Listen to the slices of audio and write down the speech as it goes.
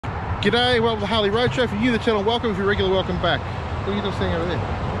G'day, welcome to the Harley Road Show. If you're new to the channel, welcome. If you're regular, welcome back. What are you just saying over there?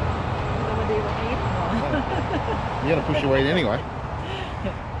 You gotta push your way in anyway.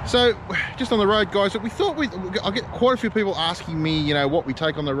 So, just on the road, guys, we thought I get quite a few people asking me, you know, what we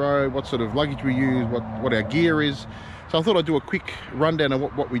take on the road, what sort of luggage we use, what our gear is. So I thought I'd do a quick rundown of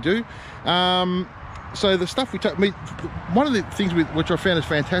what we do. So the stuff we take, one of the things which I found is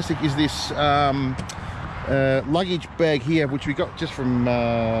fantastic is this luggage bag here, which we got just from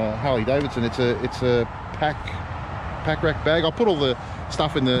Harley Davidson. It's a pack rack bag. I'll put all the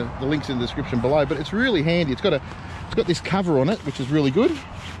stuff in the links in the description below, but it's really handy. It's got this cover on it, which is really good.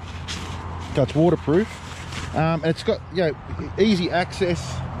 So it's waterproof, and it's got, you know, easy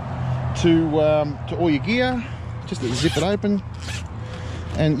access to all your gear. Just zip it open,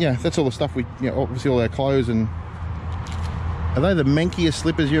 and yeah, that's all the stuff we, you know, obviously all our clothes. And are they the mankiest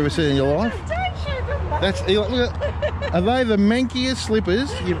slippers you ever seen in your life? That's, look at, are they the mankiest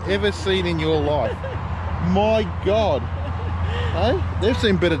slippers you've ever seen in your life? My God, hey, they've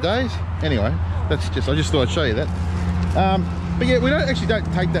seen better days. Anyway, that's just, I just thought I'd show you that. But yeah, we don't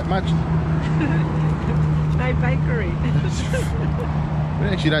take that much. No bakery. We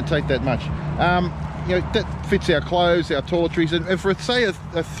actually don't take that much. You know, that fits our clothes, our toiletries, and for say a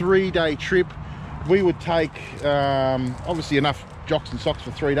 3-day trip, we would take obviously enough jocks and socks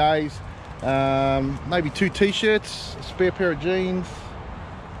for 3 days, maybe 2 t-shirts, a spare pair of jeans.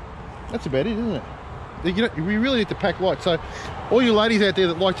 That's about it, isn't it? We really need to pack light. So all you ladies out there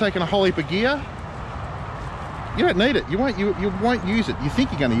that like taking a whole heap of gear, you don't need it. You won't use it. You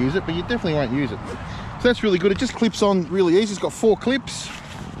think you're going to use it, but you definitely won't use it. So that's really good. It just clips on really easy. It's got 4 clips,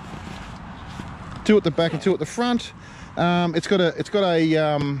 2 at the back and 2 at the front. It's got a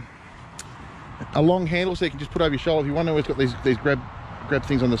long handle, so you can just put over your shoulder if you want to. It's got these grab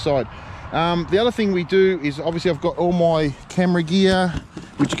things on the side. The other thing we do is, obviously I've got all my camera gear,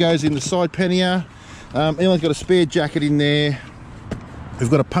 which goes in the side pannier. Ellen's got a spare jacket in there. We've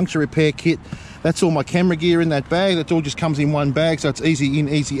got a puncture repair kit. That's all my camera gear in that bag. That all just comes in one bag, so it's easy in,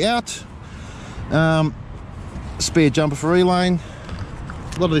 easy out. Spare jumper for Elaine.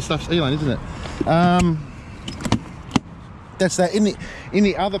 A lot of this stuff's Elaine, isn't it? That's that. In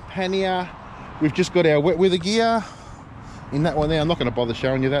the other pannier, we've just got our wet weather gear. In that one there, I'm not going to bother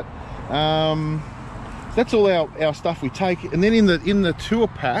showing you that. That's all our stuff we take. And then in the tour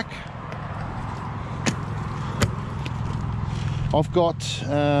pack, I've got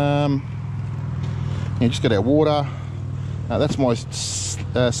just got our water. That's my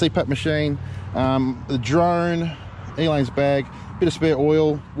CPAP machine. The drone, Elaine's bag, bit of spare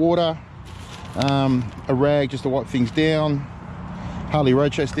oil, water, a rag just to wipe things down, Harley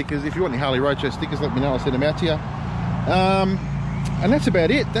Road Show stickers. If you want any Harley Road Show stickers, let me know, I'll send them out to you. And that's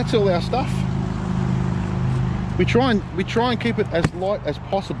about it. That's all our stuff. We try and keep it as light as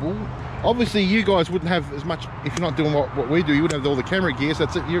possible. Obviously you guys wouldn't have as much, if you're not doing what we do, you wouldn't have all the camera gear, so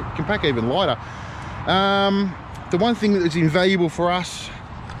you can pack even lighter. The one thing that is invaluable for us,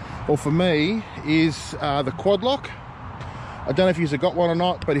 or for me, is the quad lock. I don't know if you've got one or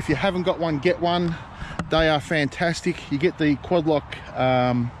not, but if you haven't got one, get one. They are fantastic. You get the quad lock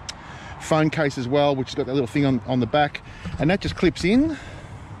phone case as well, which has got that little thing on the back, and that just clips in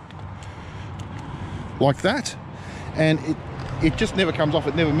like that, and it just never comes off.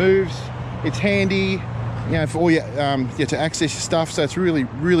 It never moves. It's handy, you know, for all your to access your stuff. So it's really,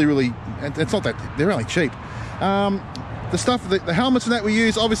 it's not that, they're only cheap. The stuff, the helmets and that we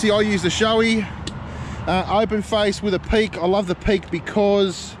use, obviously I use the Shoei open face with a peak. I love the peak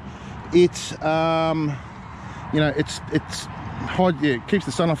because it's it keeps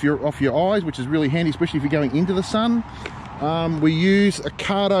the sun off your eyes, which is really handy, especially if you're going into the sun. We use a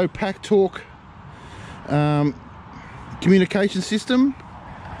Cardo Pack Talk communication system,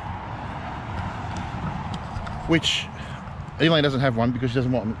 which Elaine doesn't have one because she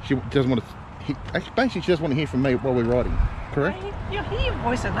doesn't want to basically she doesn't want to hear from me while we're riding. Correct? You hear your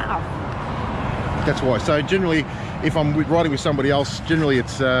voice enough. That's why. So generally, if I'm riding with somebody else, generally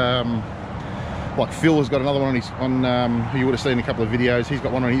it's like Phil has got another one on who you would have seen in a couple of videos. He's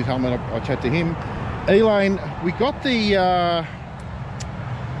got one on his helmet. I chat to him. Elaine, we got the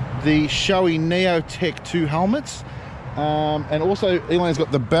Shoei Neo Tech 2 helmets, and also Elaine's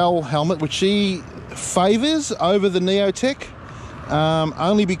got the Bell helmet, which she favors over the Neo Tech,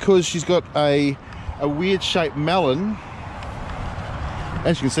 only because she's got a weird shaped melon,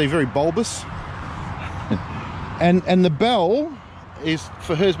 as you can see, very bulbous. And the Bell is,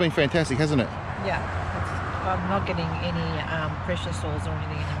 for her, has been fantastic, hasn't it? Yeah, I'm not getting any pressure sores or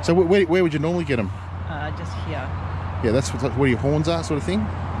anything anymore. So where would you normally get them? Just here. Yeah, that's where your horns are, sort of thing.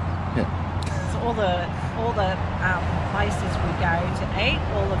 Yeah. So all the places we go to eat,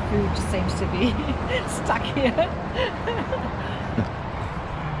 all the food just seems to be stuck here.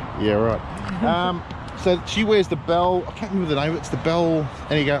 Yeah, right. So she wears the Bell. I can't remember the name. It's the Bell.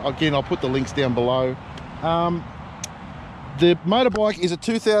 And you go again. I'll put the links down below. The motorbike is a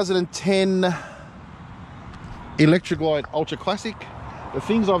 2010 Electraglide Ultra Classic. The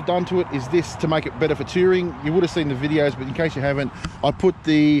things I've done to it is this to make it better for touring. You would have seen the videos, but in case you haven't, I put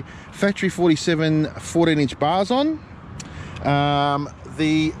the factory 47 14-inch bars on.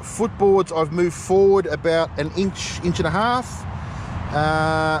 The footboards I've moved forward about an inch and a half.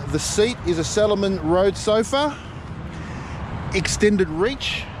 The seat is a Salomon road sofa, extended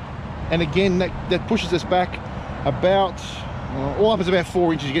reach, and again that pushes us back about all up is about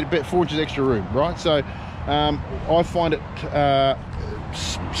 4 inches. You get about 4 inches extra room, right? So I find it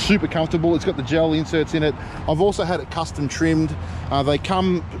super comfortable. It's got the gel inserts in it. I've also had it custom trimmed. They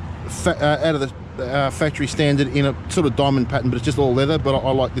come out of the factory standard in a sort of diamond pattern, but it's just all leather. But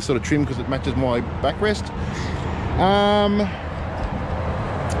I like this sort of trim because it matches my backrest.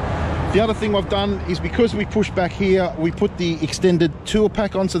 The other thing I've done is because we push back here, we put the extended tour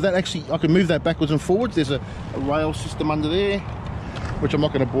pack on, so that actually I can move that backwards and forwards. There's a rail system under there, which I'm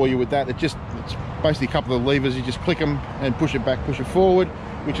not going to bore you with that. It's basically a couple of levers. You just click them and push it back, push it forward,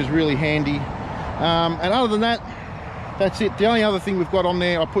 which is really handy. And other than that, that's it. The only other thing we've got on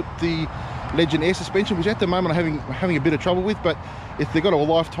there, I put the Legend air suspension, which at the moment I'm having a bit of trouble with, but they've got a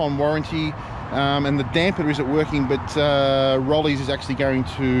lifetime warranty. And the damper isn't working, but Rollies is actually going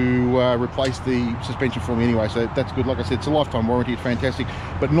to replace the suspension for me anyway, so that's good. Like I said, it's a lifetime warranty. It's fantastic,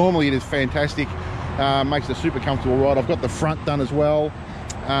 but normally it is fantastic. Makes it a super comfortable ride. I've got the front done as well,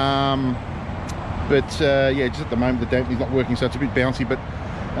 but yeah, just at the moment the damper is not working, so it's a bit bouncy, but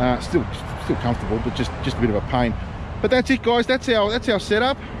still comfortable, but just a bit of a pain. But that's it, guys. That's our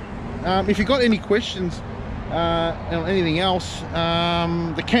setup. If you've got any questions and anything else,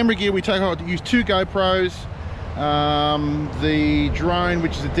 the camera gear we take, I use 2 GoPros, the drone,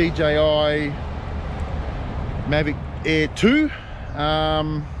 which is a DJI Mavic Air 2,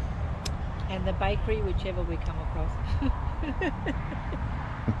 and the bakery, whichever we come across.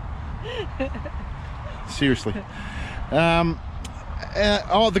 Seriously.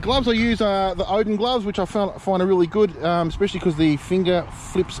 The gloves I use are the Odin gloves, which I find are really good, especially because the finger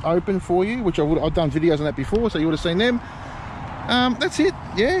flips open for you, which I've done videos on that before, so you would have seen them. That's it.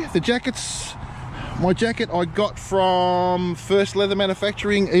 Yeah, the jackets. My jacket I got from First Leather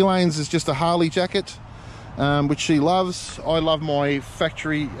Manufacturing. Elaine's is just a Harley jacket, which she loves. I love my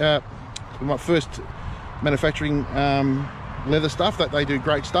factory, my First Manufacturing leather stuff. That they do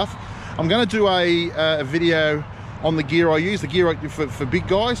great stuff. I'm going to do a video on the gear I use, the gear for big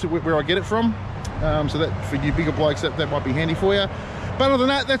guys, where I get it from. So that for you bigger blokes, that might be handy for you. But other than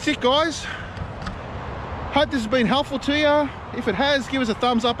that, that's it, guys. Hope this has been helpful to you. If it has, give us a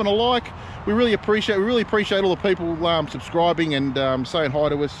thumbs up and a like. We really appreciate all the people subscribing and saying hi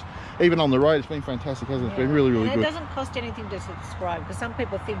to us, even on the road. It's been fantastic, hasn't it? It's been really, really good. It doesn't cost anything to subscribe, because some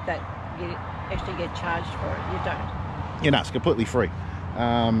people think that you actually get charged for it. You don't. Yeah, no, it's completely free.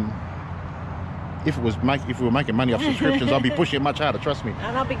 If we were making money off subscriptions, I'd be pushing it much harder, trust me.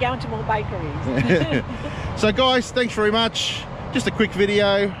 And I'll be going to more bakeries. So guys, thanks very much. Just a quick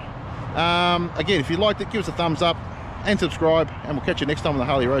video. Again, if you liked it, give us a thumbs up and subscribe, and we'll catch you next time on the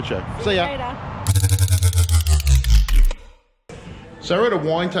Harley Roadshow. See ya. Later. So we're at a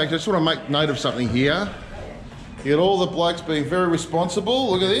wine taste. I just want to make note of something here. You got all the blokes being very responsible.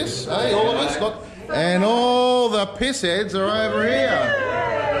 Look at this, hey, all of us. And all the pissheads are over here.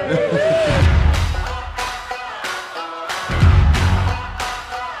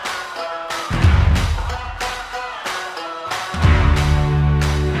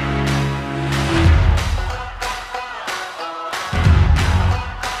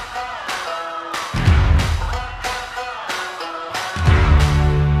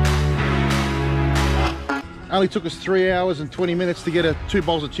 Only took us 3 hours and 20 minutes to get 2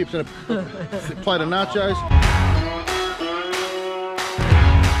 bowls of chips and a plate of nachos.